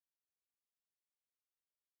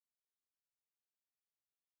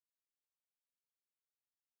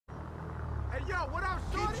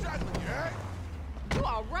You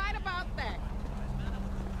are right about that.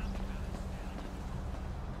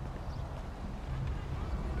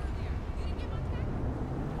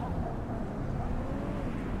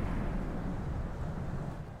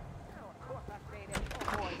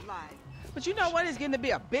 But you know what? It's getting to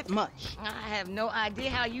be a bit much. I have no idea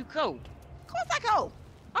how you cope. Of course I cope.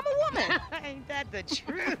 I'm a woman. Ain't that the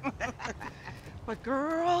truth? But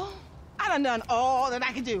girl, I done all that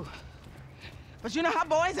I can do. But you know how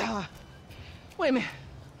boys are. Wait a minute.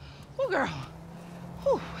 Oh, girl.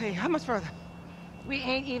 Whew, hey, how much further? We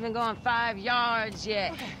ain't even gone 5 yards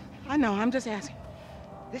yet. Okay, I know, I'm just asking.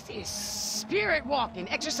 This is spirit walking.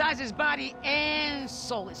 Exercises body and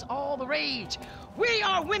soul. It's all the rage. We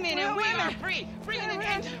are women and we are free. Free in the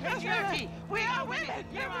patriarchy. We are women.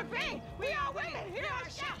 Here are free. We are women. Here are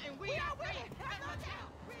shouting. We are women. Have no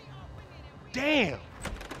doubt. We are women and we Damn!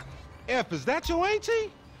 F, is that your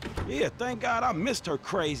auntie? Yeah, thank God I missed her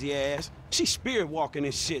crazy ass. She's spirit walking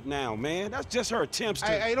and shit now, man. That's just her attempts to...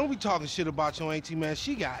 Hey, don't be talking shit about your auntie, man.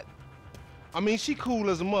 She cool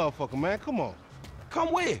as a motherfucker, man. Come on.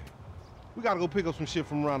 Come where? We gotta go pick up some shit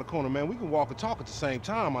from around the corner, man. We can walk and talk at the same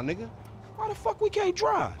time, my nigga. Why the fuck we can't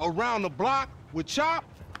drive? Around the block with Chop?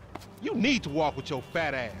 You need to walk with your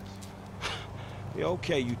fat ass. Yeah,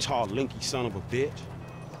 okay, you tall, linky son of a bitch.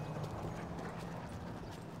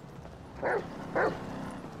 Come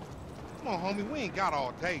on, homie. We ain't got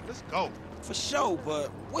all day. Let's go. For sure, but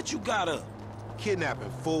what you got up? Kidnapping,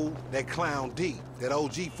 fool. That clown D. That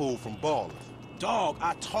OG fool from Ballers. Dog,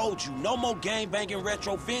 I told you, no more gang-banging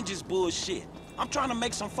retro vengeance bullshit. I'm trying to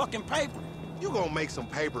make some fucking paper. You gonna make some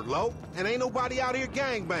paper, low, and ain't nobody out here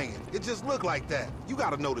gang-banging. It just look like that. You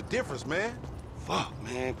gotta know the difference, man. Fuck,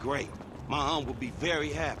 man, great. My aunt will be very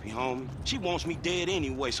happy, homie. She wants me dead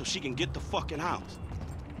anyway so she can get the fucking house.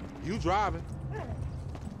 You driving.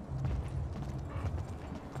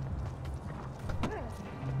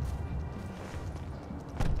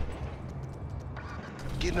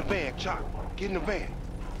 Get in the van, Chop. Get in the van.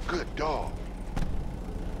 Good dog.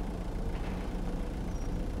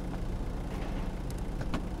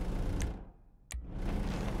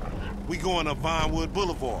 We going up Vinewood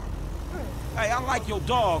Boulevard. Hey, I like your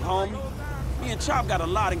dog, homie. Me and Chop got a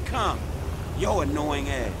lot in common. Yo annoying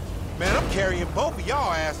ass. Man, I'm carrying both of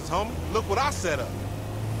y'all asses, homie. Look what I set up.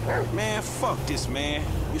 Man, fuck this, man.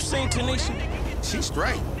 You seen Tanisha? She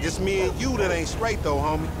straight. It's me and you that ain't straight, though,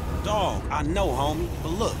 homie. Dog, I know, homie. But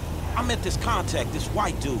look, I met this contact, this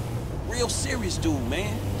white dude. Real serious dude,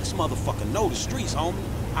 man. This motherfucker know the streets, homie.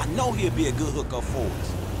 I know he'll be a good hookup for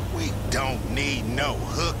us. We don't need no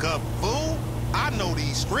hookup, fool. I know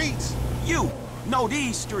these streets. You know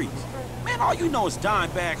these streets. Man, all you know is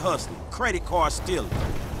dime bag hustling, credit card stealing,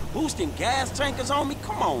 boosting gas tankers on me.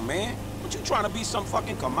 Come on, man. What, you trying to be some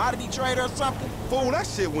fucking commodity trader or something? Fool, that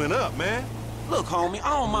shit went up, man. Look, homie,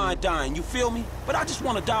 I don't mind dying, you feel me? But I just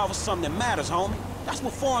want to die for something that matters, homie. That's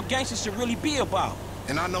what foreign gangsters should really be about.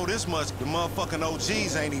 And I know this much, the motherfucking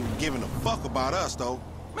OGs ain't even giving a fuck about us, though.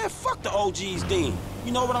 Man, fuck the OGs then.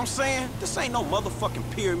 You know what I'm saying? This ain't no motherfucking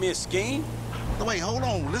pyramid scheme. Wait, hold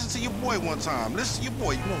on. Listen to your boy one time. Listen to your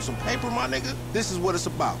boy. You want some paper, my nigga? This is what it's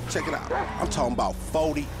about. Check it out. I'm talking about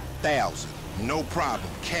 40,000. No problem.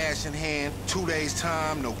 Cash in hand, 2 days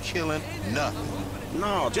time, no killing, nothing.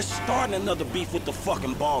 No, just starting another beef with the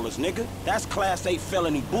fucking ballers, nigga. That's Class A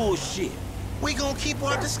felony bullshit. We gonna keep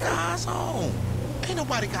our disguise on. Ain't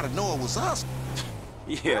nobody gotta know it was us.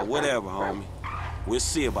 Yeah, whatever, homie. We'll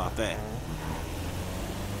see about that.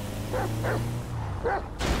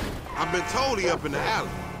 I've been told he up in the alley.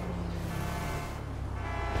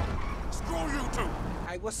 Screw you two.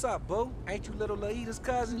 Hey, what's up, boo? Ain't you little Laida's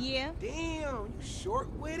cousin? Yeah. Damn, you short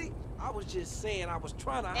with it? I was just saying I was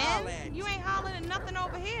trying to holler at And you ain't hollering at nothing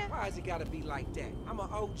over here. Why has it gotta be like that? I'm an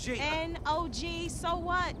OG. And OG, so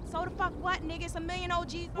what? So the fuck what, nigga? It's a million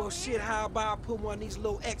OGs Well, over shit, here. how about I put one of these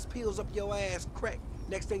little X pills up your ass crack?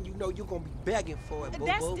 Next thing you know, you're gonna be begging for it, boo-boo.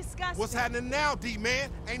 That's disgusting. What's happening now, D-man?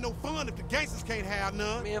 Ain't no fun if the gangsters can't have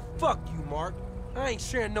none. Man, fuck you, Mark. I ain't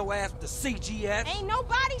sharing no ass with the CGF. Ain't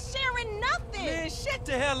nobody sharing nothing. Man, shut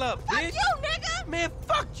the hell up, fuck bitch. you, nigga. Man,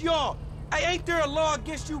 fuck y'all. Hey, ain't there a law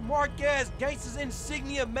against you mark-ass gangsters,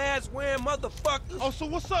 insignia, mask-wearing motherfuckers? Oh, so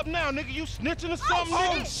what's up now, nigga? You snitching or something,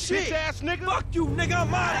 Oh, nigga? shit. Bitch-ass nigga. Fuck you, nigga.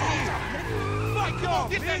 I'm out of here. Fuck y'all,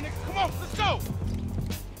 Get that bitch. nigga. Come on, let's go.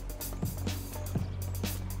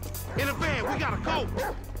 In the van, we gotta go.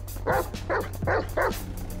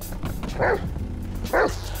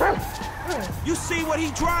 You see what he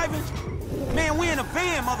driving? Man, we in a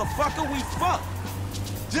van, motherfucker. We fucked.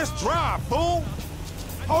 Just drive, fool.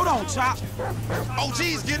 Hold on, Chop.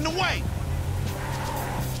 OG's getting away.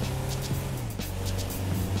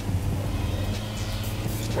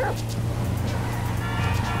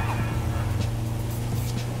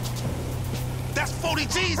 That's 40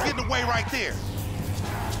 G's getting away right there.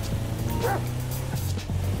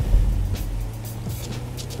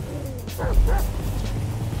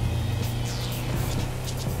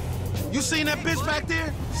 You seen that bitch back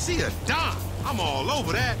there? She a dime. I'm all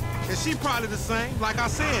over that. And she probably the same. Like I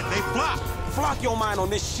said, they flop. Flock your mind on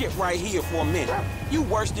this shit right here for a minute. You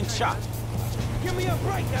worse than Chop. Give me a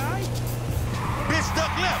break, guys. Bitch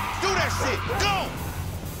duck left. Do that shit. Go!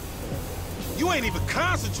 You ain't even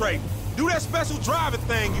concentrating. Do that special driving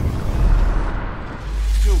thing you...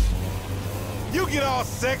 Dude. You get all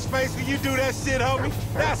sex-faced when you do that shit, homie.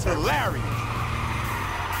 That's hilarious.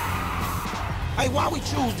 Hey, why we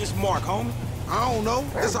choose this mark, homie? I don't know.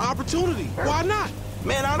 It's an opportunity. Why not?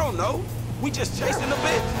 Man, I don't know. We just chasing the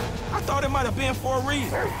bitch. I thought it might have been for a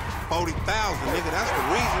reason. 40,000, nigga. That's the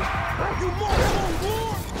reason. You motherfucking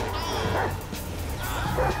war!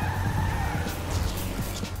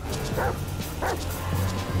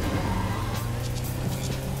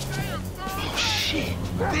 Oh, shit.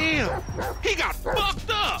 Damn. He got fucked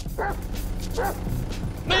up.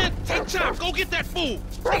 Man, take Chop. Go get that fool.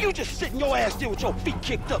 Hey, you just sitting your ass there with your feet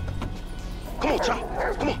kicked up. Come on,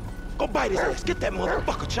 Chop. Come on. Go bite his ass. Get that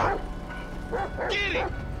motherfucker, Chop. Get him.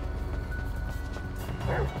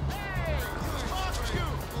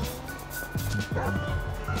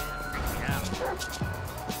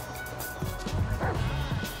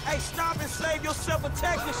 Hey, stop and save yourself a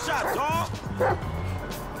technical shot, dawg.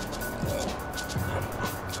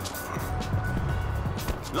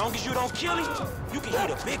 Long as you don't kill him, you can hit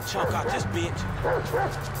a big chunk out this bitch.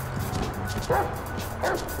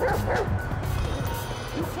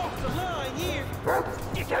 You walked the line here.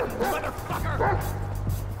 You got motherfucker.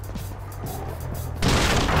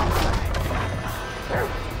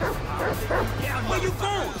 Where you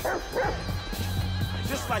going?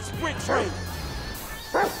 Just like sprint training.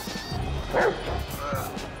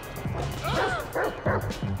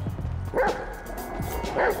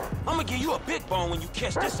 I'm gonna give you a big bone when you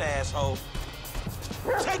catch this asshole.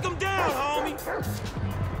 Take him down, homie.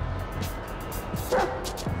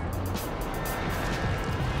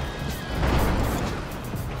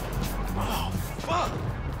 Oh, fuck.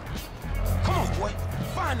 Come on, boy.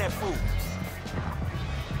 Find that fool.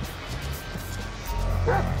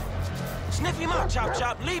 Sniff him out, Chop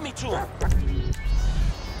Chop. Lead me to him.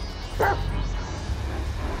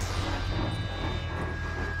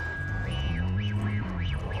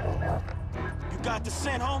 You got the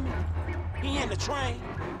scent, homie? He in the train.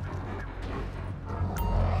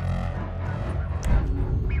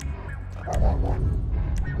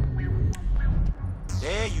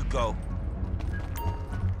 There you go.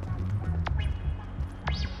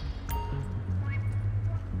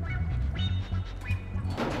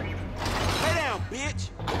 Lay down, bitch.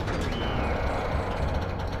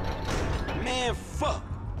 Man, fuck.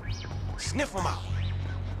 Sniff him out.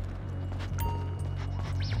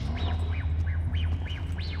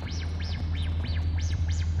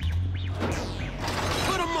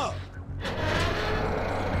 Put him up.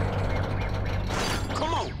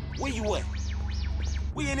 Come on, where you at?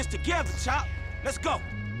 We in this together, Chop. Let's go.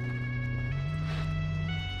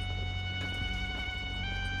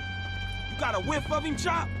 You got a whiff of him,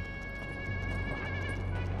 Chop?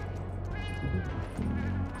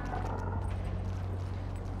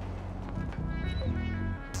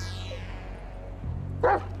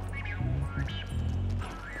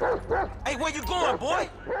 Hey, where you going, boy?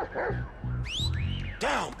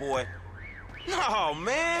 Down, boy. No,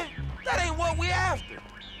 man. That ain't what we after.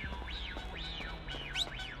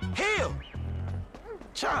 Hell.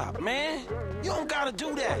 Chop, man. You don't gotta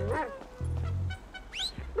do that.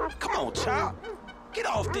 Come on, Chop. Get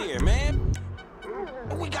off there, man.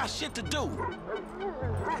 We got shit to do.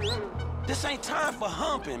 This ain't time for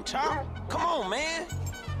humping, Chop. Come on, man.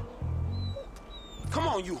 Come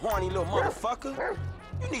on, you horny little motherfucker.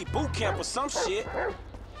 You need boot camp or some shit.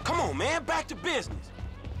 Come on, man. Back to business.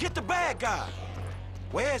 Get the bad guy.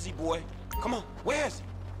 Where is he, boy? Come on. Where is he?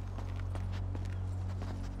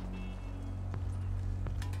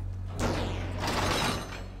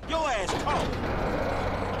 Your ass caught.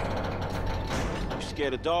 You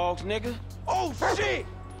scared of dogs, nigga? Oh, shit!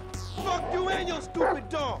 Fuck you and your stupid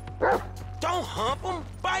dog. Don't hump him.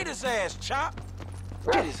 Bite his ass, Chop.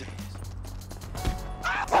 Get his ass.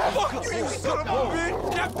 Fuck you, son of a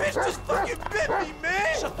bitch! That bitch just fucking bit me,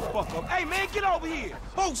 man! Shut the fuck up. Hey, man, get over here!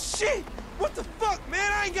 Oh, shit! What the fuck,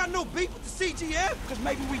 man? I ain't got no beef with the CGF! Cause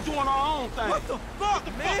maybe we doing our own thing. What the fuck,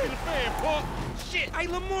 man? Fuck the fan, punk. shit. Hey,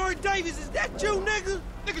 Lamar Davis, is that you, nigga?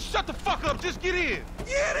 Nigga, shut the fuck up. Just get in.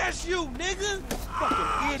 Yeah, that's you, nigga.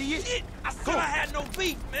 Fucking idiot. Shit, I said I had no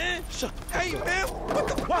beef, man. Shut the fuck Hey, up. man, what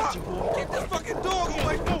the fuck? Get this fucking dog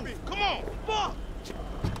away from me. Come on. Fuck.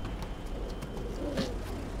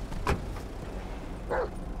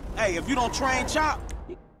 Hey, if you don't train Chop,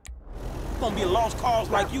 you gonna be a lost cause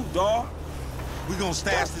like you, dawg. We gonna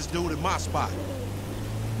stash this dude in my spot.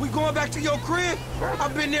 We going back to your crib?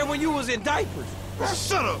 I've been there when you was in diapers.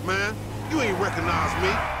 Shut up, man. You ain't recognize me.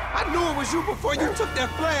 I knew it was you before you took that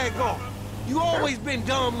flag off. You always been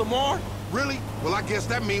dumb, Lamar. Really? Well, I guess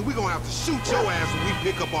that means we gonna have to shoot your ass when we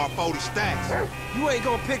pick up our 40 stacks. You ain't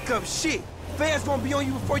gonna pick up shit. Fans gonna be on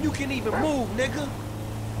you before you can even move, nigga.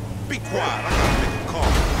 Be quiet. I gotta pick a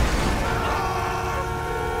car.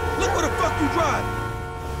 Look where the fuck you driving.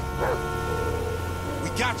 We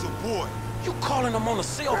got your boy. You calling them on a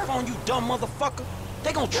cell phone, you dumb motherfucker?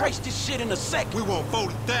 They gonna trace this shit in a second. We want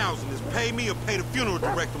 40,000. Is pay me or pay the funeral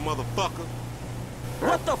director, motherfucker.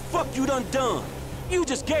 What the fuck you done? You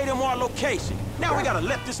just gave them our location. Now we gotta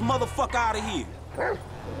let this motherfucker out of here.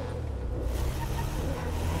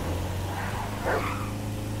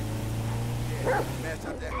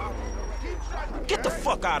 Get the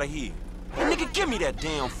fuck out of here. Hey, nigga, give me that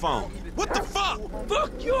damn phone. What the fuck?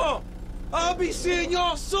 Fuck y'all. I'll be seeing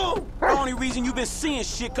y'all soon. The only reason you been seeing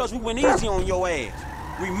shit cause we went easy on your ass.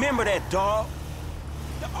 Remember that, dawg.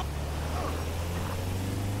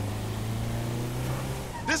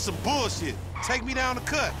 This some bullshit. Take me down the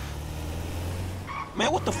cut.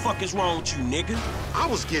 Man, what the fuck is wrong with you, nigga? I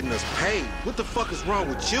was getting us paid. What the fuck is wrong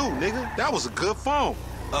with you, nigga? That was a good phone.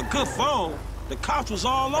 A good phone? The cops was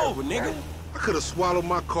all over, nigga. I could have swallowed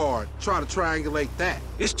my card. Try to triangulate that.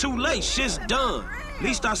 It's too late, shit's done. At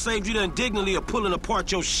least I saved you the indignity of pulling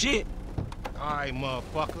apart your shit. All right,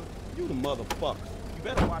 motherfucker. You the motherfucker. You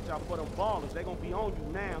better watch out for them ballers. They gonna be on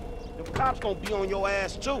you now. The cops gonna be on your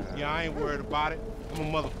ass, too. Yeah, I ain't worried about it.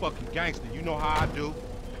 I'm a motherfucking gangster. You know how I do.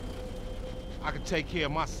 I can take care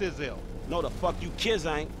of my sizzle. No, the fuck you kids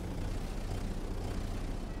ain't.